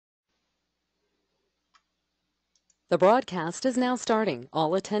The broadcast is now starting.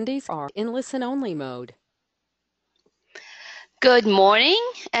 All attendees are in listen-only mode. Good morning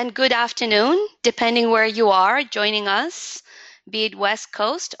and good afternoon, depending where you are joining us, be it West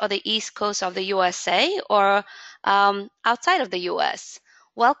Coast or the East Coast of the USA or outside of the US.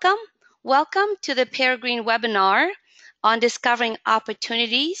 Welcome to the Peregrine webinar on discovering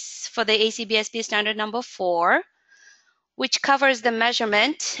opportunities for the ACBSP standard number 4, which covers the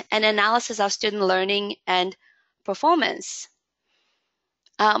measurement and analysis of student learning and performance.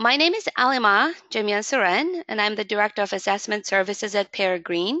 My name is Alimaa, Jamiyansuren, and I'm the Director of Assessment Services at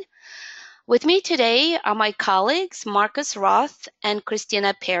Peregrine. With me today are my colleagues, Marcus Roth and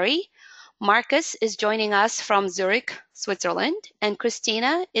Christina Perry. Marcus is joining us from Zurich, Switzerland, and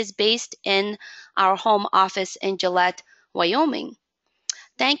Christina is based in our home office in Gillette, Wyoming.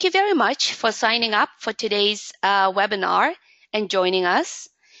 Thank you very much for signing up for today's webinar and joining us.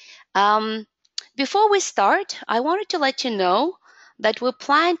 Before we start, I wanted to let you know that we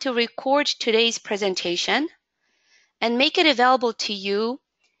plan to record today's presentation and make it available to you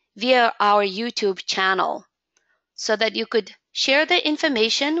via our YouTube channel so that you could share the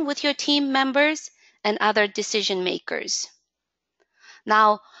information with your team members and other decision makers.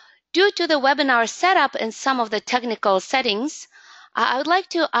 Now, due to the webinar setup and some of the technical settings, I would like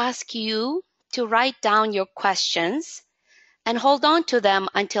to ask you to write down your questions and hold on to them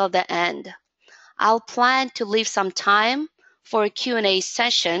until the end. I'll plan to leave some time for a Q&A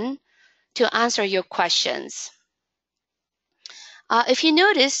session to answer your questions. If you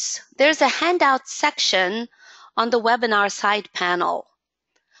notice, there's a handout section on the webinar side panel.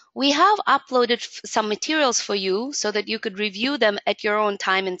 We have uploaded some materials for you so that you could review them at your own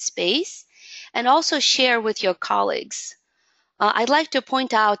time and space and also share with your colleagues. I'd like to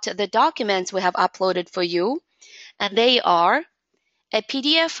point out the documents we have uploaded for you, and they are a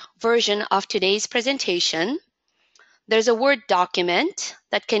PDF version of today's presentation. There's a Word document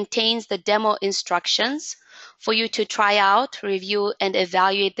that contains the demo instructions for you to try out, review, and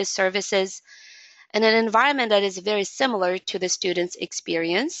evaluate the services in an environment that is very similar to the student's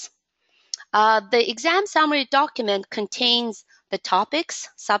experience. The exam summary document contains the topics,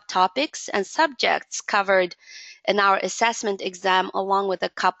 subtopics, and subjects covered in our assessment exam along with a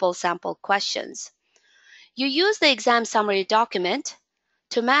couple sample questions. You use the exam summary document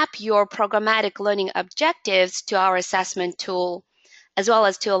to map your programmatic learning objectives to our assessment tool, as well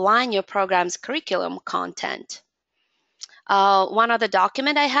as to align your program's curriculum content. One other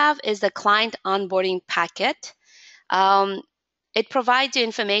document I have is the client onboarding packet. It provides you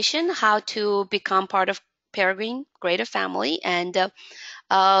information how to become part of Peregrine Greater Family and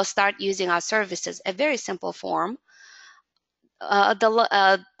start using our services, a very simple form. At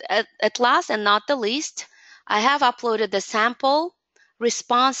last and not the least, I have uploaded the sample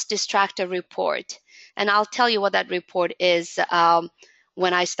response distractor report, and I'll tell you what that report is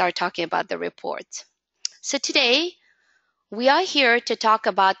when I start talking about the report. So today, we are here to talk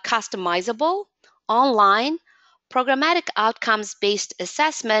about customizable, online, programmatic outcomes-based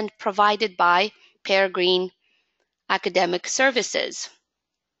assessment provided by Peregrine Academic Services.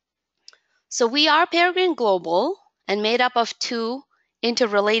 So we are Peregrine Global and made up of two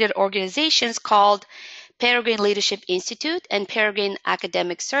interrelated organizations called Peregrine Leadership Institute and Peregrine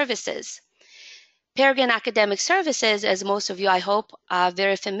Academic Services. Peregrine Academic Services, as most of you I hope are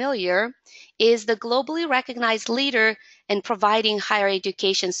very familiar, is the globally recognized leader in providing higher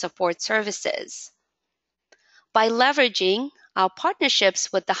education support services. By leveraging our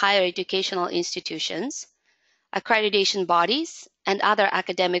partnerships with the higher educational institutions, accreditation bodies, and other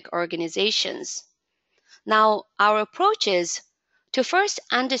academic organizations. Now, our approach is to first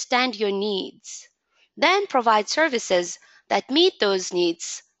understand your needs, then provide services that meet those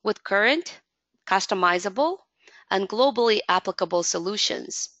needs with current, customizable, and globally applicable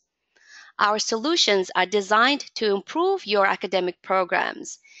solutions. Our solutions are designed to improve your academic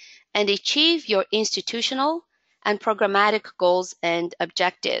programs and achieve your institutional and programmatic goals and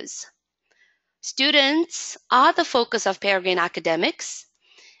objectives. Students are the focus of Peregrine Academics,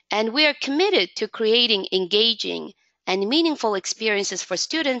 and we are committed to creating engaging and meaningful experiences for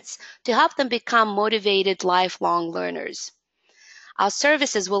students to help them become motivated lifelong learners. Our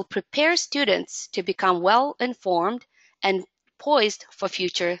services will prepare students to become well-informed and poised for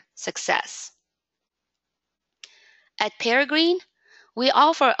future success. At Peregrine, we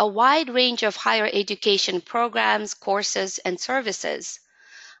offer a wide range of higher education programs, courses, and services.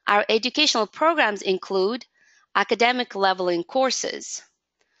 Our educational programs include academic leveling courses.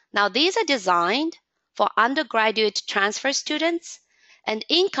 Now, these are designed for undergraduate transfer students and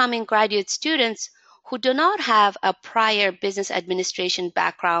incoming graduate students who do not have a prior business administration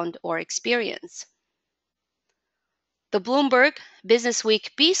background or experience. The Bloomberg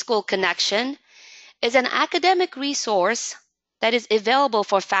Businessweek B-School Connection is an academic resource that is available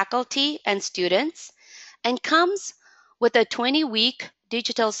for faculty and students and comes with a 20-week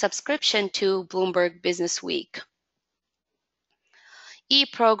digital subscription to Bloomberg Businessweek.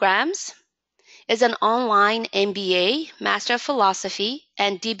 E-Programs is an online MBA, Master of Philosophy,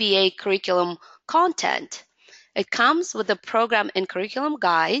 and DBA curriculum content. It comes with the program and curriculum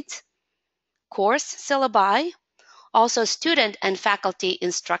guides, course syllabi, also student and faculty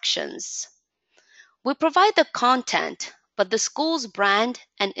instructions. We provide the content, but the schools brand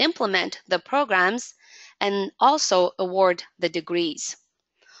and implement the programs and also award the degrees.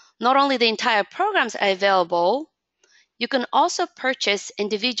 Not only the entire programs are available, you can also purchase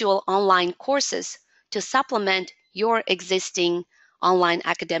individual online courses to supplement your existing online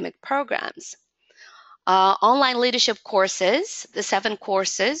academic programs. Online leadership courses, the 7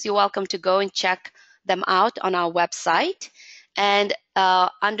 courses, you're welcome to go and check them out on our website. And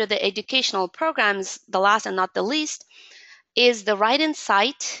under the educational programs, the last and not the least, is the Write in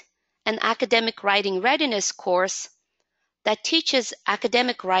Sight, an academic writing readiness course that teaches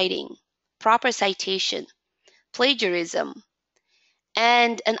academic writing, proper citation, plagiarism,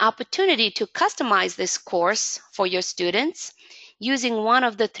 and an opportunity to customize this course for your students using one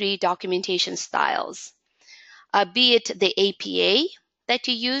of the 3 documentation styles, be it the APA that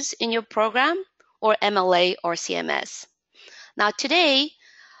you use in your program or MLA or CMS. Now today,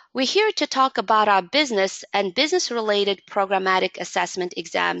 we're here to talk about our business and business-related programmatic assessment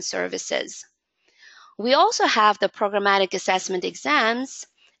exam services. We also have the programmatic assessment exams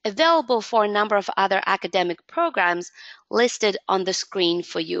available for a number of other academic programs listed on the screen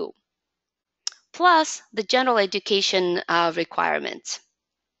for you, plus the general education requirements.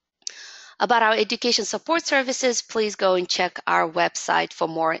 About our education support services, please go and check our website for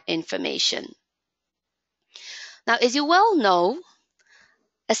more information. Now, as you well know,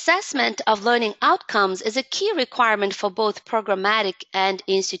 assessment of learning outcomes is a key requirement for both programmatic and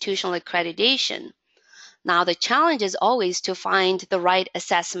institutional accreditation. Now, the challenge is always to find the right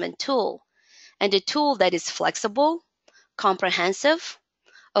assessment tool, and a tool that is flexible, comprehensive,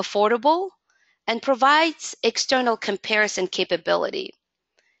 affordable, and provides external comparison capability.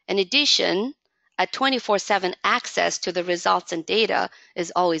 In addition, a 24/7 access to the results and data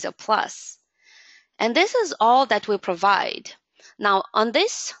is always a plus. And this is all that we provide. Now, on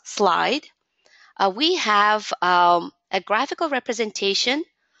this slide, we have a graphical representation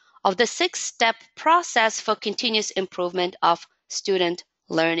of the 6-step process for continuous improvement of student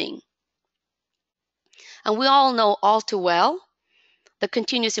learning. And we all know all too well the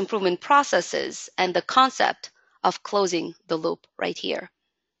continuous improvement processes and the concept of closing the loop right here.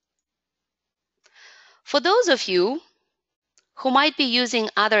 For those of you who might be using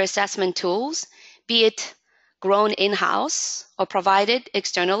other assessment tools, be it grown in-house or provided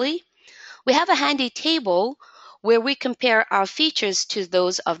externally, we have a handy table where we compare our features to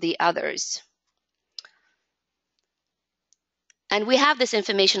those of the others. And we have this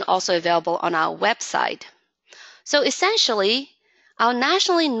information also available on our website. So essentially, our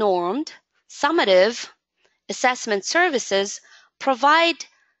nationally normed, summative assessment services provide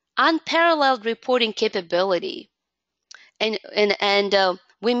unparalleled reporting capability. And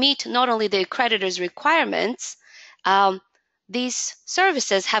we meet not only the accreditors' requirements, these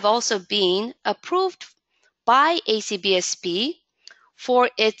services have also been approved by ACBSP for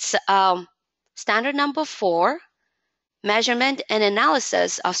its standard number 4, measurement and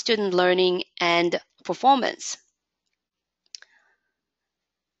analysis of student learning and performance.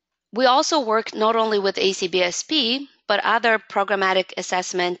 We also work not only with ACBSP, but other programmatic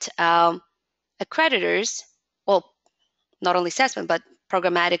assessment accreditors, well, not only assessment, but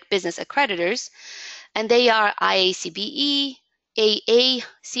programmatic business accreditors, and they are IACBE,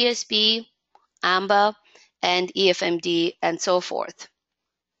 AACSB, AMBA, and EFMD, and so forth.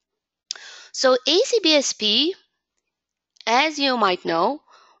 So ACBSP, as you might know,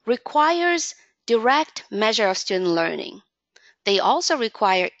 requires direct measure of student learning. They also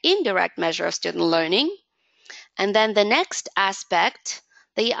require indirect measure of student learning. And then the next aspect,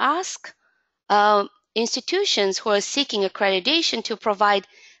 they ask institutions who are seeking accreditation to provide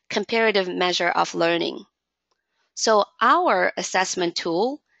comparative measure of learning. So our assessment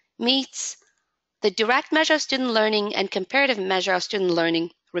tool meets the direct measure of student learning and comparative measure of student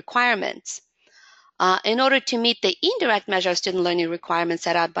learning requirements. In order to meet the indirect measure of student learning requirements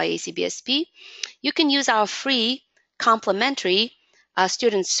set out by ACBSP, you can use our free complimentary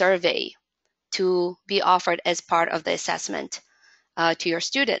student survey to be offered as part of the assessment to your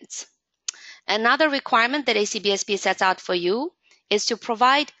students. Another requirement that ACBSP sets out for you is to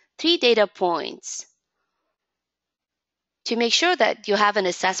provide 3 data points. to make sure that you have an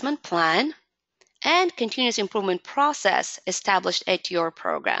assessment plan and continuous improvement process established at your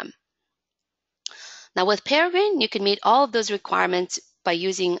program. Now with Peregrine, you can meet all of those requirements by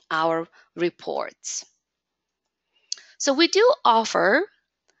using our reports. So we do offer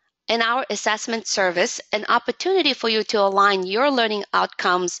in our assessment service an opportunity for you to align your learning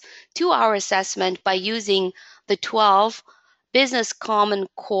outcomes to our assessment by using the 12 Business Common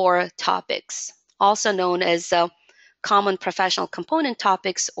Core topics, also known as Common Professional Component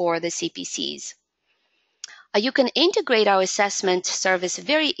topics, or the CPCs. You can integrate our assessment service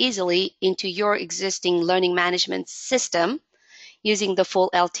very easily into your existing learning management system using the full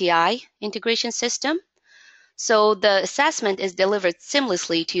LTI integration system. So the assessment is delivered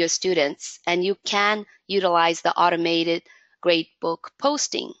seamlessly to your students, and you can utilize the automated gradebook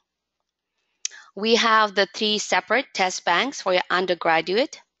posting. We have the 3 separate test banks for your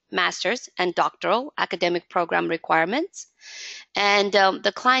undergraduate, master's, and doctoral academic program requirements. And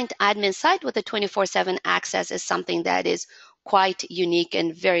the client admin site with the 24/7 access is something that is quite unique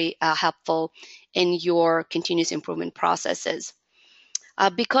and very helpful in your continuous improvement processes.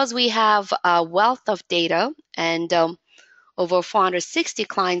 Because we have a wealth of data and over 460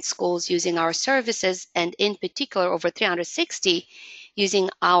 client schools using our services, and in particular over 360 using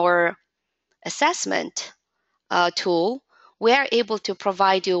our assessment tool, we are able to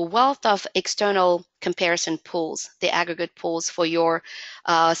provide you a wealth of external comparison pools, the aggregate pools for your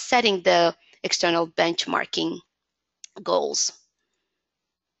setting the external benchmarking goals.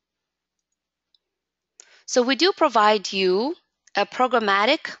 So we do provide you a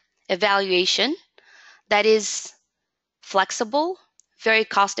programmatic evaluation that is flexible, very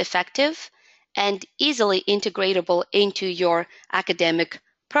cost-effective, and easily integratable into your academic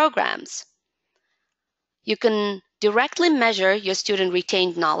programs. You can directly measure your student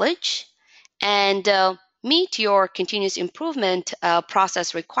retained knowledge and meet your continuous improvement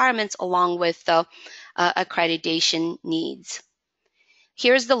process requirements along with accreditation needs.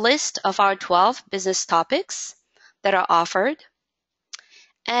 Here's the list of our 12 business topics that are offered.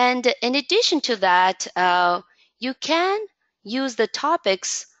 And in addition to that, you can use the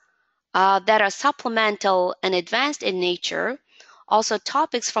topics that are supplemental and advanced in nature, also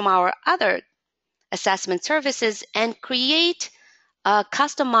topics from our other assessment services, and create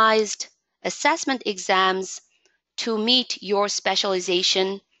customized assessment exams to meet your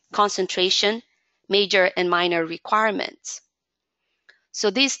specialization, concentration, major and minor requirements. So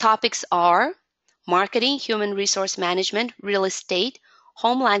these topics are marketing, human resource management, real estate,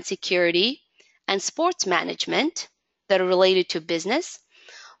 homeland security, and sports management that are related to business.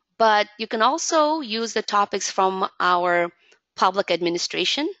 But you can also use the topics from our public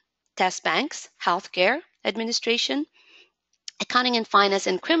administration, test banks, healthcare administration, accounting and finance,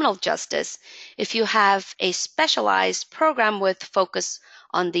 and criminal justice if you have a specialized program with focus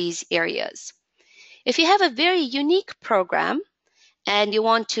on these areas. If you have a very unique program and you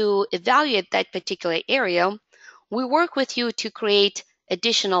want to evaluate that particular area, we work with you to create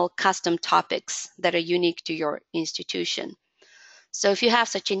additional custom topics that are unique to your institution. So if you have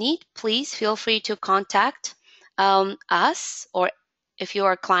such a need, please feel free to contact us, or if you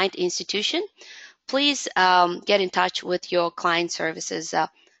are a client institution, please get in touch with your client services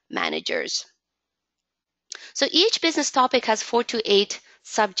managers. So each business topic has 4 to 8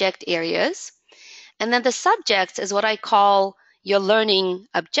 subject areas. And then the subjects is what I call your learning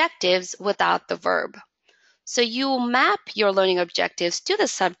objectives without the verb. So you map your learning objectives to the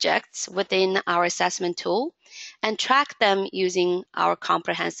subjects within our assessment tool and track them using our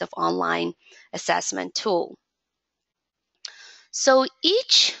comprehensive online assessment tool. So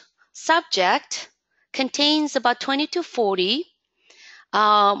each subject contains about 20 to 40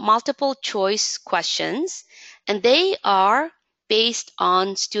 multiple choice questions, and they are based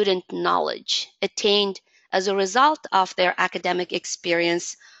on student knowledge attained as a result of their academic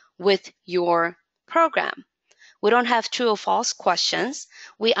experience with your program. We don't have true or false questions.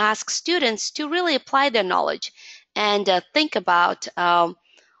 We ask students to really apply their knowledge and think about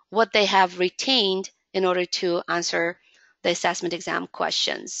what they have retained in order to answer the assessment exam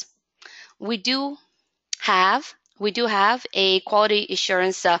questions. We do have a quality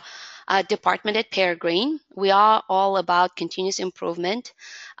assurance department at Peregrine. We are all about continuous improvement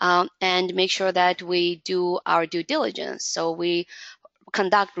and make sure that we do our due diligence. So we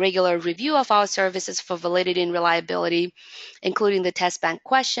conduct regular review of our services for validity and reliability, including the test bank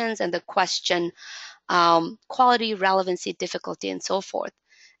questions and the question quality, relevancy, difficulty, and so forth.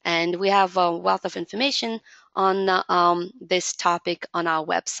 And we have a wealth of information on this topic on our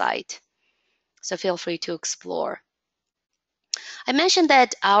website. So feel free to explore. I mentioned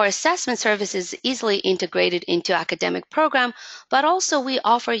that our assessment service is easily integrated into academic program, but also we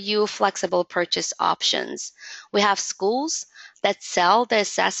offer you flexible purchase options. We have schools that sell the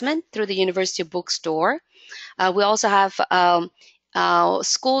assessment through the university bookstore. We also have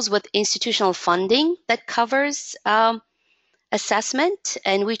schools with institutional funding that covers assessment,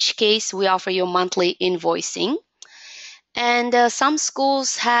 in which case we offer you monthly invoicing. And some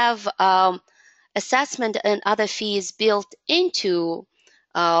schools have assessment and other fees built into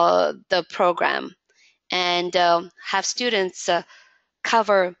the program and have students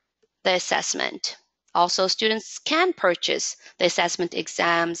cover the assessment. Also, students can purchase the assessment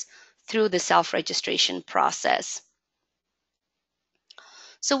exams through the self-registration process.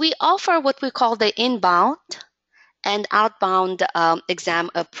 So we offer what we call the inbound and outbound exam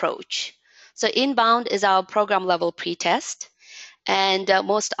approach. So inbound is our program level pretest, and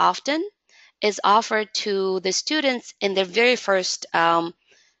most often is offered to the students in their very first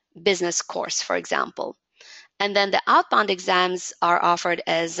business course, for example. And then the outbound exams are offered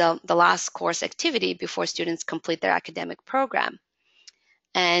as the last course activity before students complete their academic program.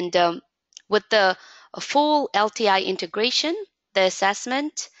 And with the full LTI integration, the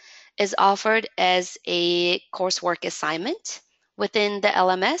assessment is offered as a coursework assignment within the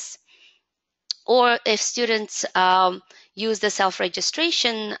LMS. Or if students use the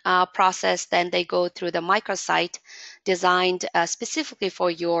self-registration process, then they go through the microsite designed specifically for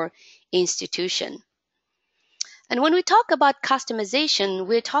your institution. And when we talk about customization,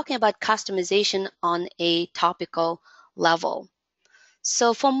 we're talking about customization on a topical level.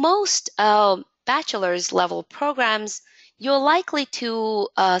 So for most bachelor's level programs, you're likely to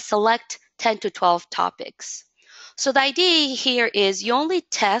select 10 to 12 topics. So the idea here is you only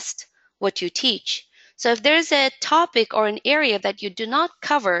test what you teach. So if there's a topic or an area that you do not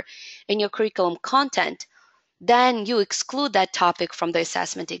cover in your curriculum content, then you exclude that topic from the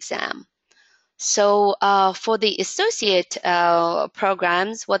assessment exam. So for the associate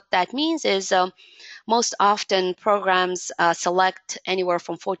programs, what that means is most often programs select anywhere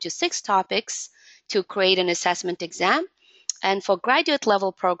from 4 to 6 topics to create an assessment exam. And for graduate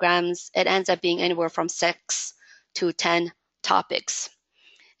level programs, it ends up being anywhere from 6 to 10 topics.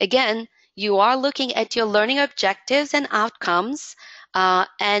 Again, you are looking at your learning objectives and outcomes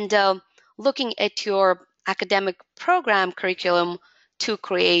and looking at your academic program curriculum to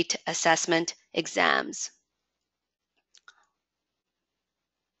create assessment exams.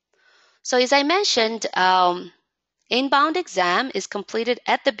 So as I mentioned, inbound exam is completed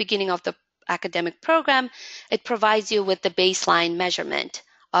at the beginning of the academic program. It provides you with the baseline measurement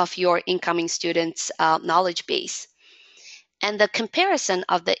of your incoming students' knowledge base. And the comparison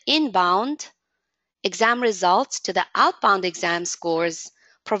of the inbound exam results to the outbound exam scores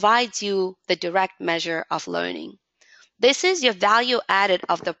provides you the direct measure of learning. This is your value added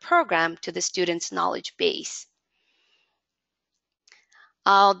of the program to the student's knowledge base.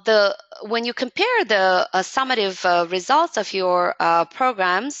 When you compare the summative results of your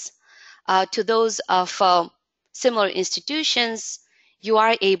programs to those of similar institutions, you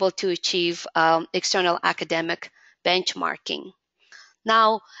are able to achieve external academic benchmarking.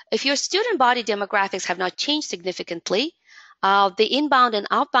 Now, if your student body demographics have not changed significantly, the inbound and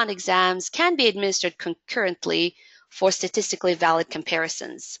outbound exams can be administered concurrently for statistically valid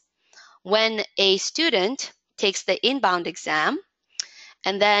comparisons. When a student takes the inbound exam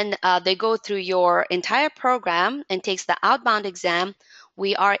and then they go through your entire program and takes the outbound exam,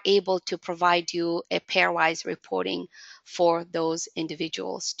 we are able to provide you a pairwise reporting for those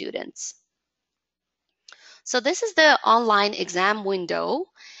individual students. So this is the online exam window.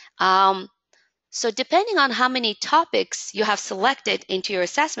 So depending on how many topics you have selected into your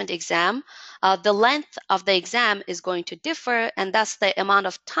assessment exam, the length of the exam is going to differ, and thus the amount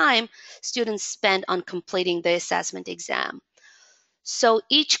of time students spend on completing the assessment exam. So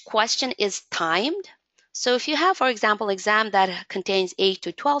each question is timed. So if you have, for example, an exam that contains 8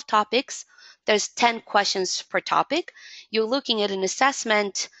 to 12 topics, there's 10 questions per topic. You're looking at an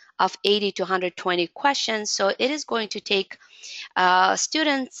assessment of 80 to 120 questions. So it is going to take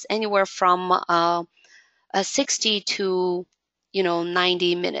students anywhere from 60 to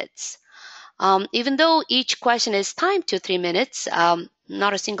 90 minutes. Even though each question is timed to 3 minutes,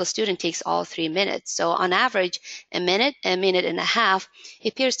 not a single student takes all 3 minutes. So on average, a minute and a half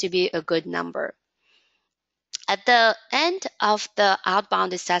appears to be a good number. At the end of the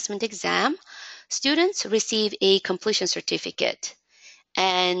outbound assessment exam, students receive a completion certificate,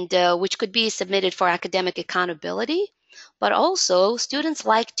 and which could be submitted for academic accountability. But also, students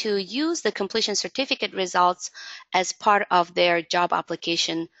like to use the completion certificate results as part of their job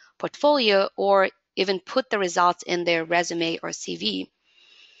application portfolio or even put the results in their resume or CV.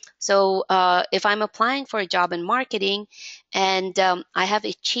 So if I'm applying for a job in marketing and I have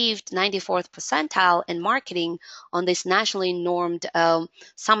achieved 94th percentile in marketing on this nationally normed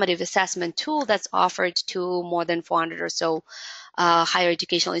summative assessment tool that's offered to more than 400 or so higher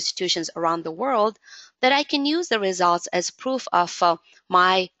educational institutions around the world, that I can use the results as proof of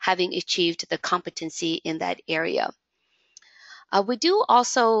my having achieved the competency in that area. We do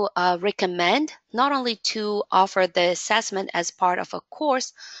also recommend not only to offer the assessment as part of a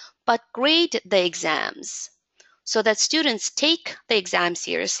course, but grade the exams so that students take the exam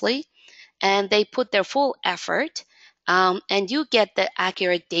seriously and they put their full effort, and you get the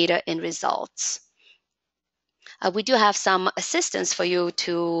accurate data and results. We do have some assistance for you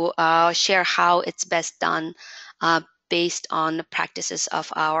to share how it's best done based on the practices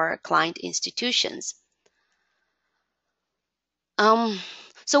of our client institutions.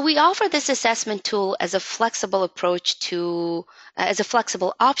 So we offer this assessment tool as a flexible approach to, as a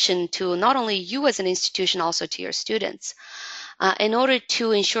flexible option to not only you as an institution, also to your students. In order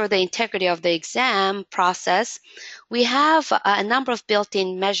to ensure the integrity of the exam process, we have a number of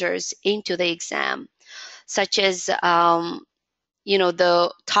built-in measures into the exam, such as the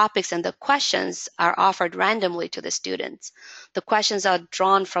topics and the questions are offered randomly to the students. The questions are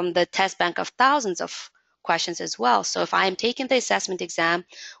drawn from the test bank of thousands of questions as well. So if I am taking the assessment exam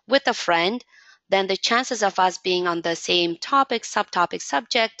with a friend, then the chances of us being on the same topic, subtopic,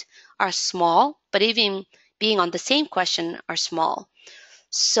 subject are small, but even being on the same question are small.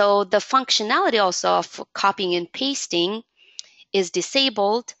 So the functionality also of copying and pasting is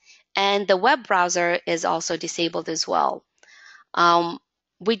disabled, and the web browser is also disabled as well.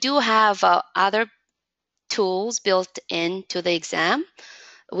 We do have other tools built into the exam.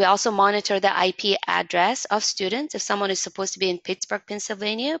 We also monitor the IP address of students. If someone is supposed to be in Pittsburgh,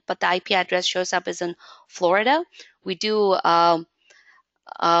 Pennsylvania, but the IP address shows up as in Florida, we do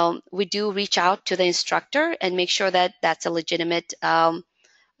reach out to the instructor and make sure that that's a legitimate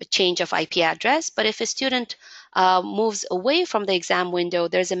change of IP address. But if a student moves away from the exam window,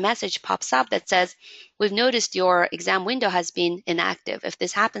 there's a message pops up that says, we've noticed your exam window has been inactive. If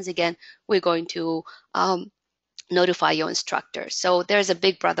this happens again, we're going to notify your instructor. So there's a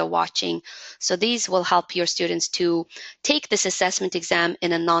big brother watching. So these will help your students to take this assessment exam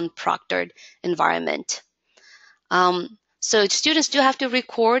in a non-proctored environment. So students do have to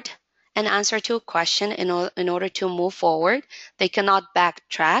record an answer to a question in order to move forward. They cannot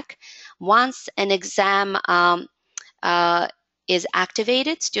backtrack. Once an exam is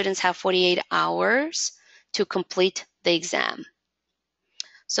activated, students have 48 hours to complete the exam.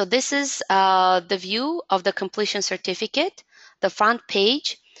 So this is the view of the completion certificate. The front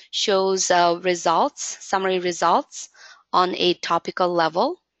page shows results, summary results on a topical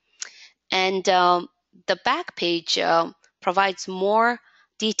level. And the back page provides more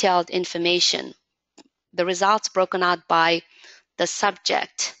detailed information. The results broken out by the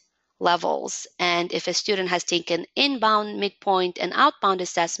subject levels. And if a student has taken inbound, midpoint, and outbound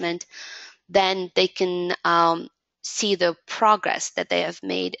assessment, then they can see the progress that they have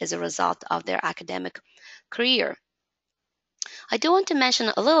made as a result of their academic career. I do want to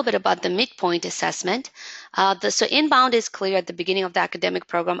mention a little bit about the midpoint assessment. So inbound is clear at the beginning of the academic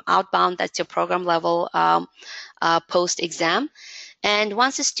program. Outbound, that's your program level post-exam. And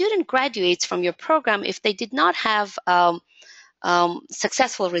once a student graduates from your program, if they did not have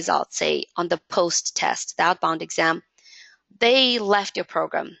successful results, say on the post-test, the outbound exam, they left your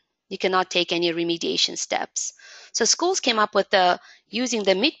program. You cannot take any remediation steps. So schools came up with using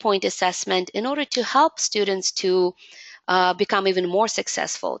the midpoint assessment in order to help students to become even more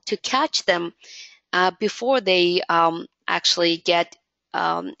successful, to catch them before they actually get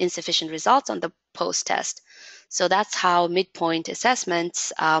insufficient results on the post-test. So that's how midpoint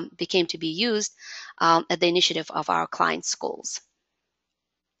assessments became to be used at the initiative of our client schools.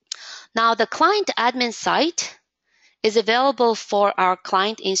 Now, the client admin site is available for our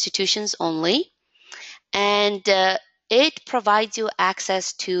client institutions only, and it provides you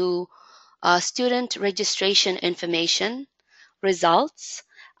access to student registration information, results,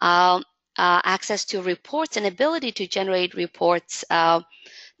 access to reports, and ability to generate reports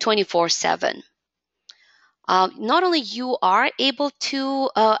 24/7. Not only you are able to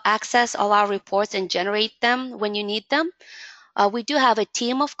access all our reports and generate them when you need them, we do have a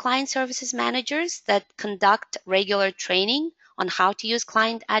team of client services managers that conduct regular training on how to use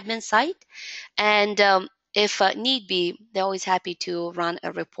client admin site. And if need be, they're always happy to run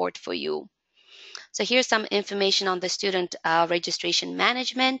a report for you. So here's some information on the student registration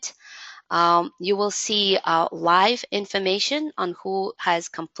management. You will see live information on who has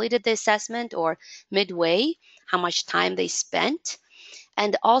completed the assessment or midway, how much time they spent,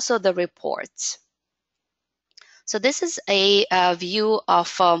 and also the reports. So this is a view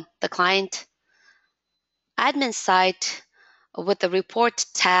of the client admin site with the report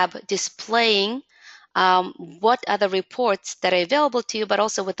tab displaying what are the reports that are available to you, but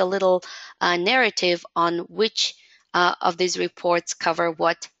also with a little narrative on which of these reports cover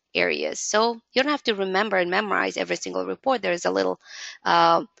what areas. So you don't have to remember and memorize every single report. There is a little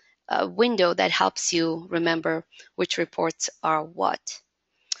window that helps you remember which reports are what.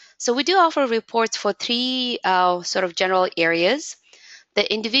 So we do offer reports for three sort of general areas.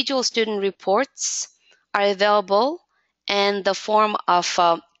 The individual student reports are available in the form of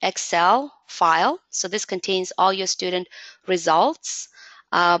Excel file. So this contains all your student results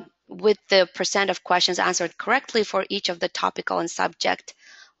with the percent of questions answered correctly for each of the topical and subject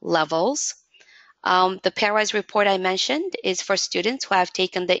levels. The pairwise report I mentioned is for students who have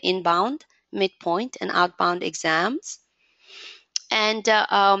taken the inbound, midpoint, and outbound exams. And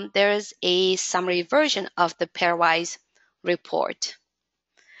there is a summary version of the pairwise report.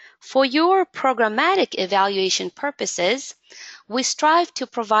 For your programmatic evaluation purposes, we strive to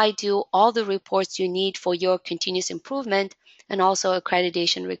provide you all the reports you need for your continuous improvement and also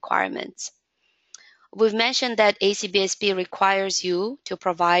accreditation requirements. We've mentioned that ACBSP requires you to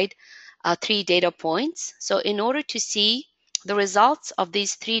provide 3 data points. So in order to see the results of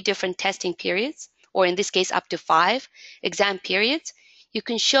these 3 different testing periods, or in this case up to 5 exam periods, you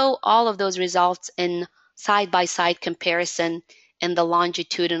can show all of those results in side-by-side comparison in the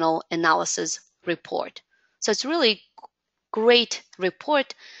longitudinal analysis report. So it's really great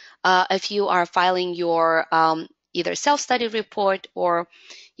report if you are filing your either self-study report or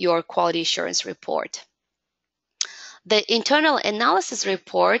your quality assurance report. The internal analysis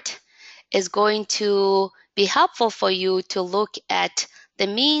report is going to be helpful for you to look at the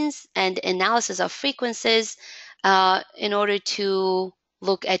means and analysis of frequencies in order to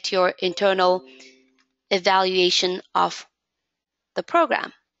look at your internal evaluation of the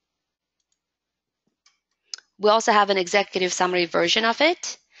program. We also have an executive summary version of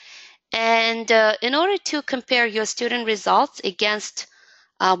it. And in order to compare your student results against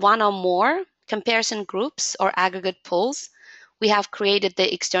one or more comparison groups or aggregate pools, we have created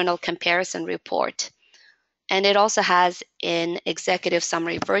the external comparison report. And it also has an executive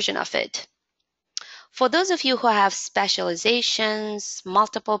summary version of it. For those of you who have specializations,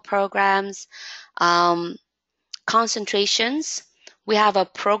 multiple programs, concentrations, we have a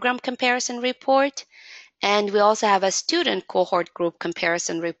program comparison report, and we also have a student cohort group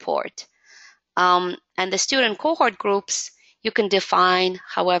comparison report. And the student cohort groups, you can define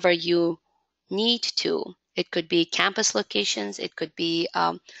however you need to. It could be campus locations, it could be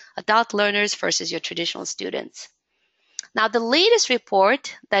adult learners versus your traditional students. Now, the latest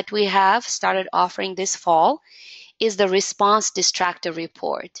report that we have started offering this fall is the Response Distractor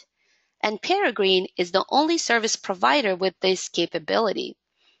Report. And Peregrine is the only service provider with this capability.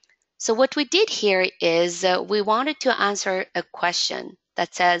 So what we did here is we wanted to answer a question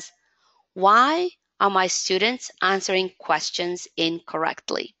that says, why are my students answering questions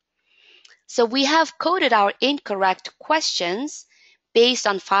incorrectly? So we have coded our incorrect questions based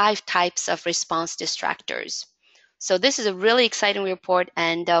on 5 types of response distractors. So this is a really exciting report,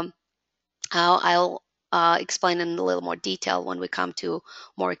 and I'll explain in a little more detail when we come to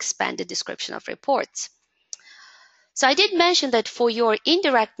more expanded description of reports. So I did mention that for your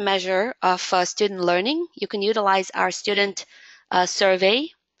indirect measure of student learning, you can utilize our student survey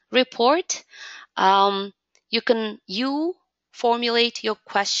report. You can formulate your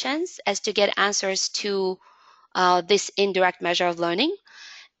questions as to get answers to this indirect measure of learning.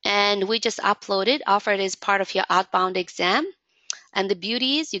 And we just offer it as part of your outbound exam. And the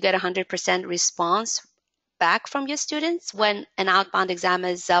beauty is you get 100% response back from your students when an outbound exam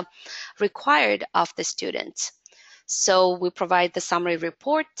is required of the students. So we provide the summary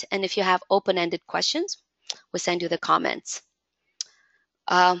report, and if you have open-ended questions, we send you the comments.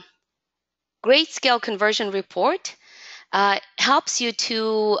 Grade scale conversion report helps you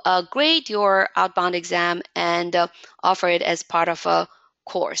to grade your outbound exam and offer it as part of a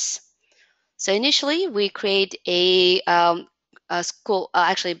course. So initially, we create a school,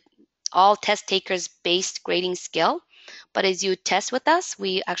 actually all test takers based grading scale. But as you test with us,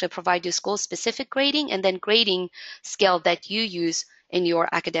 we actually provide you school-specific grading and then grading scale that you use in your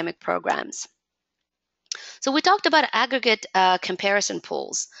academic programs. So we talked about aggregate comparison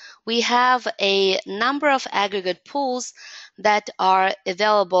pools. We have a number of aggregate pools that are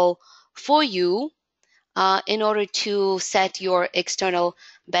available for you in order to set your external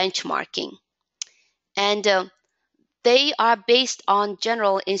benchmarking. And they are based on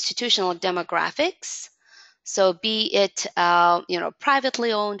general institutional demographics. So be it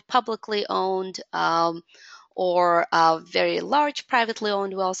privately owned, publicly owned, or very large privately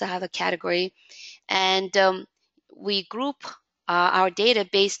owned, we also have a category. And we group our data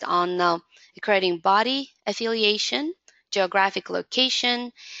based on accrediting body affiliation, geographic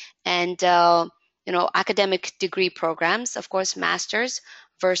location, and academic degree programs, of course, master's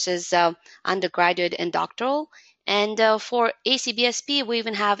versus undergraduate and doctoral. And for ACBSP, we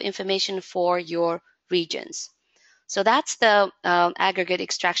even have information for your regions. So that's the aggregate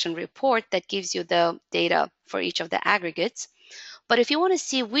extraction report that gives you the data for each of the aggregates. But if you want to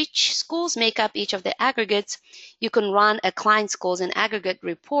see which schools make up each of the aggregates, you can run a client schools and aggregate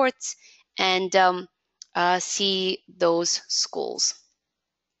reports and see those schools.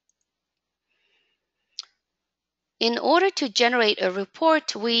 In order to generate a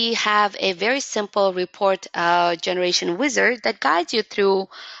report, we have a very simple report generation wizard that guides you through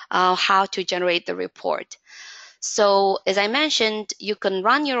how to generate the report. So as I mentioned, you can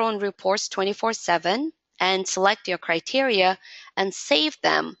run your own reports 24/7 and select your criteria and save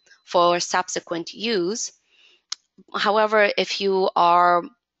them for subsequent use. However, if you are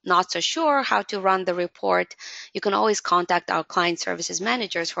not so sure how to run the report, you can always contact our client services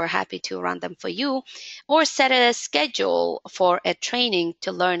managers who are happy to run them for you, or set a schedule for a training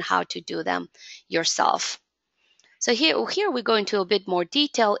to learn how to do them yourself. So here we go into a bit more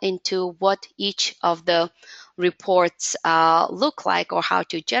detail into what each of the reports look like, or how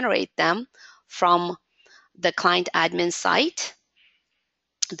to generate them from the client admin site.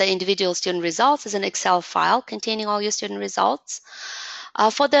 The individual student results is an Excel file containing all your student results.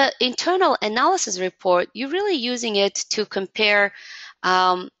 For the internal analysis report, you're really using it to compare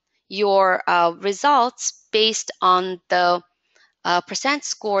your results based on the percent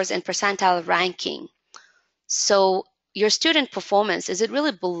scores and percentile ranking. So your student performance, is it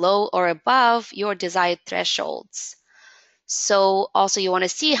really below or above your desired thresholds? So also you want to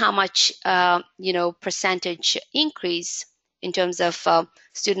see how much percentage increase in terms of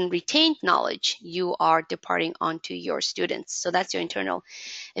student retained knowledge you are departing onto your students. So that's your internal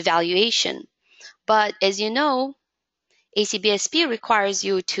evaluation. But as you know, ACBSP requires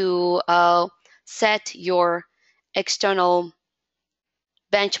you to set your external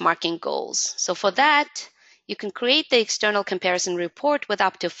benchmarking goals. So for that, you can create the external comparison report with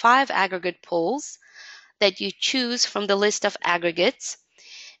up to 5 aggregate polls that you choose from the list of aggregates,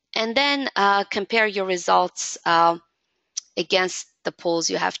 and then compare your results against the polls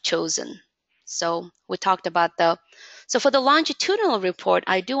you have chosen. So we talked about so for the longitudinal report,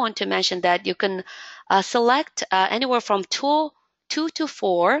 I do want to mention that you can select anywhere from two to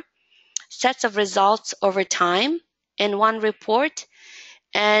 4 sets of results over time in one report,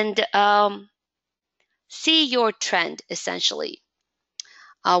 and see your trend essentially.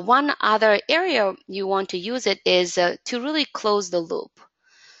 One other area you want to use it is to really close the loop.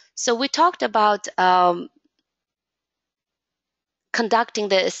 So we talked about conducting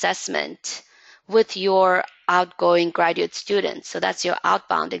the assessment with your outgoing graduate students. So that's your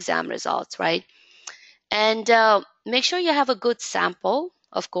outbound exam results, right? And make sure you have a good sample,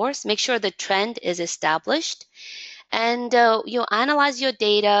 of course. Make sure the trend is established. And you analyze your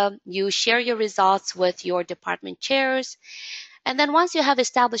data, you share your results with your department chairs. And then once you have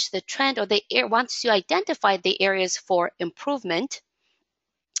established the trend, or once you identify the areas for improvement,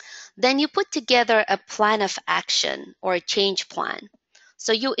 then you put together a plan of action or a change plan.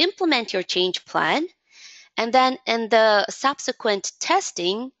 So you implement your change plan, and then in the subsequent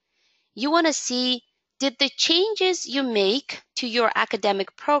testing, you want to see, did the changes you make to your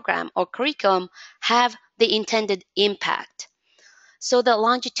academic program or curriculum have the intended impact? So the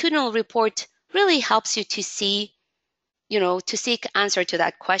longitudinal report really helps you to see, to seek answer to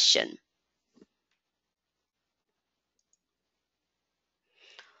that question.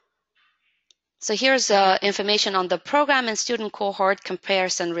 So here's information on the program and student cohort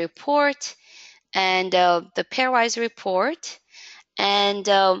comparison report and the pairwise report. And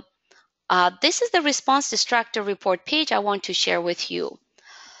this is the response distractor report page I want to share with you.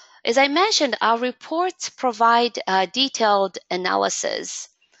 As I mentioned, our reports provide detailed analysis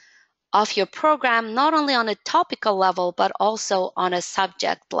of your program, not only on a topical level, but also on a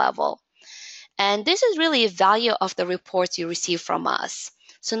subject level. And this is really a value of the reports you receive from us.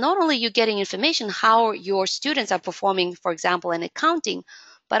 So not only you're getting information how your students are performing, for example, in accounting,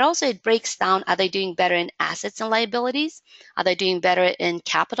 but also it breaks down, are they doing better in assets and liabilities? Are they doing better in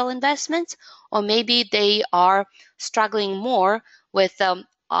capital investments? Or maybe they are struggling more with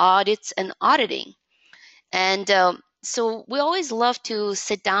audits and auditing. And so we always love to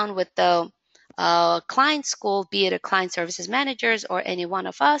sit down with the client school, be it a client services managers or any one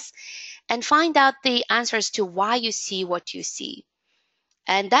of us, and find out the answers to why you see what you see.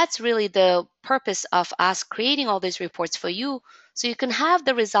 And that's really the purpose of us creating all these reports for you, so you can have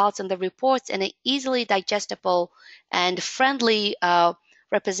the results and the reports in an easily digestible and friendly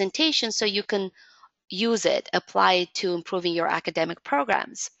representation, so you can use it, apply it to improving your academic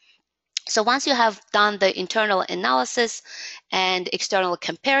programs. So once you have done the internal analysis and external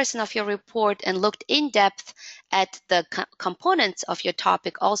comparison of your report and looked in depth at the components of your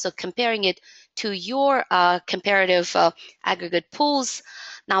topic, also comparing it to your comparative aggregate pools,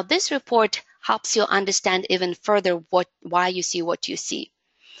 now this report helps you understand even further why you see what you see.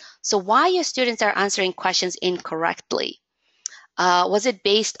 So why your students are answering questions incorrectly. Was it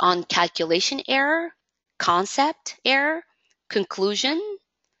based on calculation error, concept error, conclusion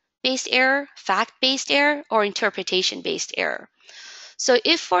based error, fact-based error, or interpretation-based error? So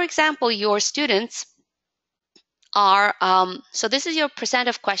if, for example, your students are, so this is your percent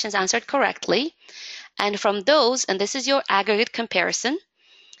of questions answered correctly, and from those, and this is your aggregate comparison,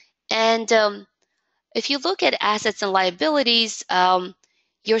 and if you look at assets and liabilities,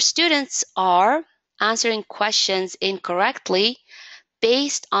 your students are answering questions incorrectly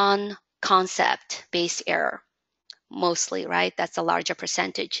based on concept-based error, mostly, right? That's a larger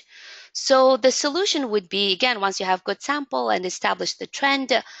percentage. So the solution would be, again, once you have good sample and establish the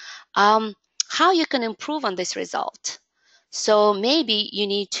trend, how you can improve on this result. So maybe you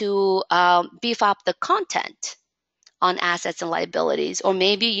need to beef up the content on assets and liabilities, or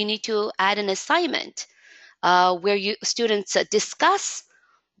maybe you need to add an assignment where students discuss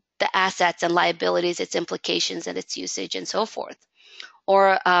the assets and liabilities, its implications and its usage and so forth.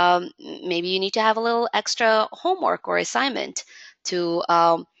 Or maybe you need to have a little extra homework or assignment to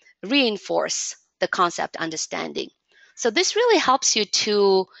reinforce the concept understanding. So this really helps you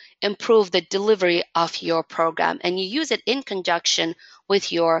to improve the delivery of your program, and you use it in conjunction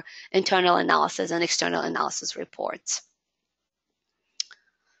with your internal analysis and external analysis reports.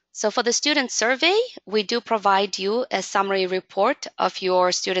 So for the student survey, we do provide you a summary report of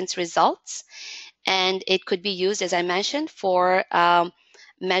your students' results, and it could be used, as I mentioned, for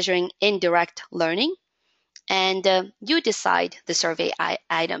measuring indirect learning. And you decide the survey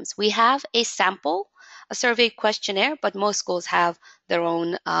items. We have a sample, a survey questionnaire, but most schools have their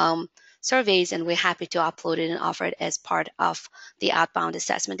own surveys, and we're happy to upload it and offer it as part of the outbound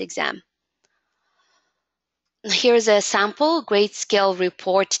assessment exam. Here's a sample grade scale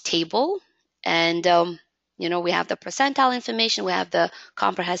report table, and we have the percentile information, we have the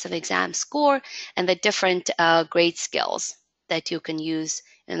comprehensive exam score, and the different grade scales that you can use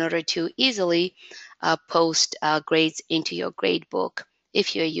in order to easily post grades into your grade book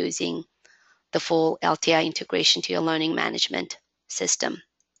if you're using the full LTI integration to your learning management system.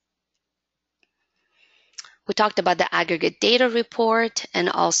 We talked about the aggregate data report and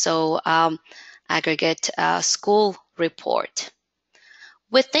also aggregate school report.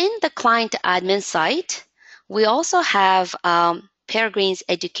 Within the client admin site, we also have Peregrine's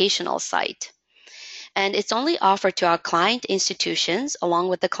educational site. And it's only offered to our client institutions along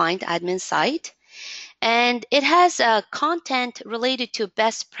with the client admin site. And it has content related to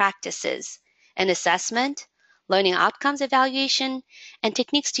best practices and assessment, learning outcomes evaluation, and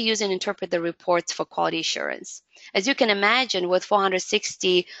techniques to use and interpret the reports for quality assurance. As you can imagine, with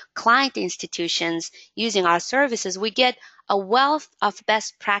 460 client institutions using our services, we get a wealth of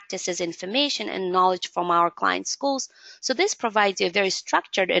best practices information and knowledge from our client schools. So this provides you a very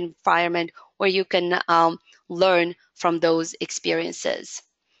structured environment where you can learn from those experiences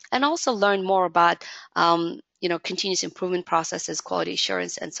and also learn more about continuous improvement processes, quality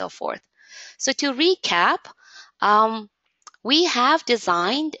assurance, and so forth. So to recap, we have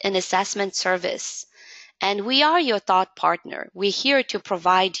designed an assessment service, and we are your thought partner. We're here to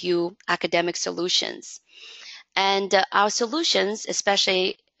provide you academic solutions. And our solutions,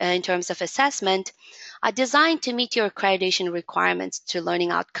 especially in terms of assessment, are designed to meet your accreditation requirements to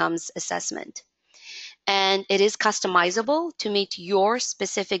learning outcomes assessment. And it is customizable to meet your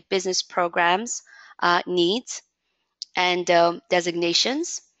specific business programs needs and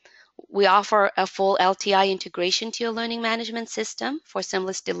designations. We offer a full LTI integration to your learning management system for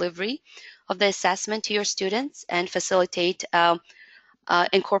seamless delivery of the assessment to your students and facilitate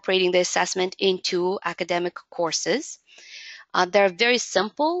incorporating the assessment into academic courses. There are very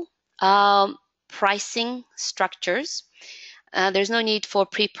simple pricing structures. There's no need for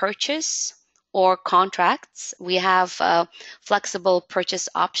pre-purchase or contracts. We have flexible purchase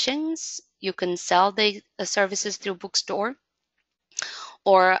options. You can sell the services through bookstore,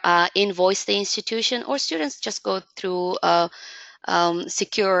 or invoice the institution, or students just go through a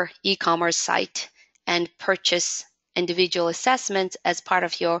secure e-commerce site and purchase individual assessments as part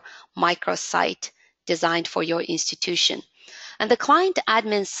of your microsite designed for your institution. And the client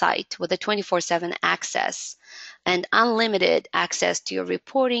admin site with a 24/7 access and unlimited access to your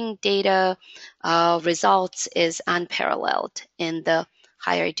reporting data results is unparalleled in the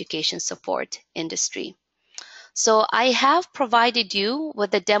higher education support industry. So I have provided you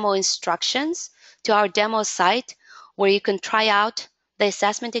with the demo instructions to our demo site where you can try out the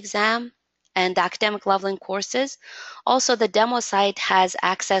assessment exam and the academic leveling courses. Also, the demo site has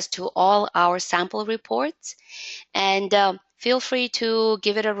access to all our sample reports, and feel free to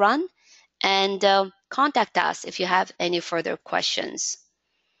give it a run and contact us if you have any further questions.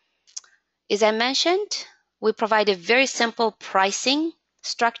 As I mentioned, we provide a very simple pricing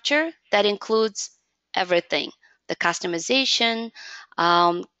structure that includes everything: the customization,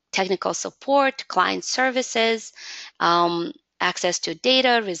 technical support, client services, access to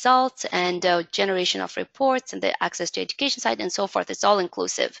data, results, and generation of reports, and the access to education site, and so forth. It's all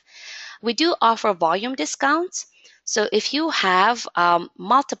inclusive. We do offer volume discounts. So if you have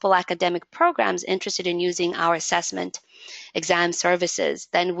multiple academic programs interested in using our assessment exam services,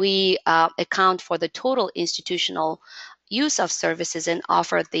 then we account for the total institutional use of services and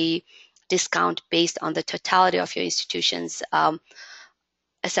offer the discount based on the totality of your institution's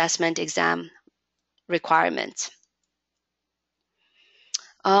assessment exam requirements.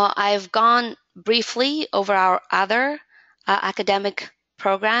 I've gone briefly over our other academic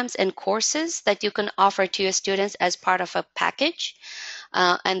programs and courses that you can offer to your students as part of a package.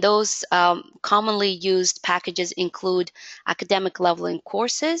 And those commonly used packages include academic leveling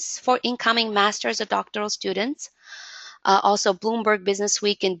courses for incoming master's or doctoral students, also Bloomberg Business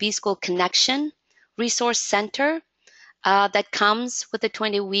Week and B-School Connection Resource Center that comes with a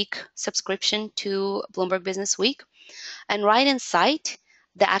 20-week subscription to Bloomberg Business Week. And Write in Sight,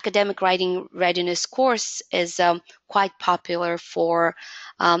 the academic writing readiness course, is quite popular for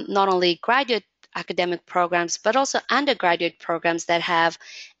not only graduate academic programs, but also undergraduate programs that have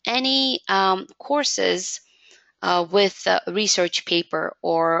any courses with a research paper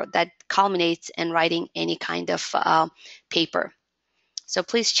or that culminates in writing any kind of paper. So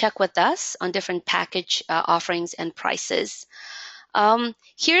please check with us on different package offerings and prices.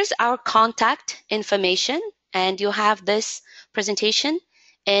 Here's our contact information, and you have this presentation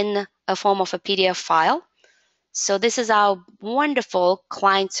in a form of a PDF file. So this is our wonderful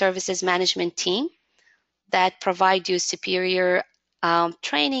client services management team that provide you superior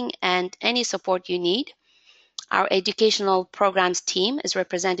training and any support you need. Our educational programs team is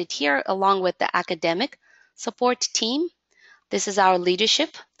represented here along with the academic support team. This is our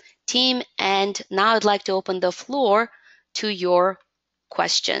leadership team, and now I'd like to open the floor to your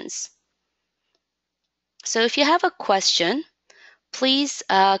questions. So if you have a question, please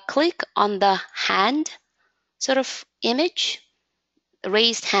click on the hand sort of image,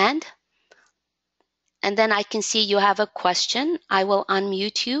 raised hand, and then I can see you have a question. I will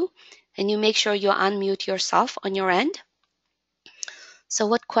unmute you, and you make sure you unmute yourself on your end. So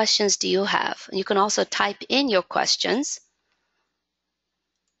what questions do you have? You can also type in your questions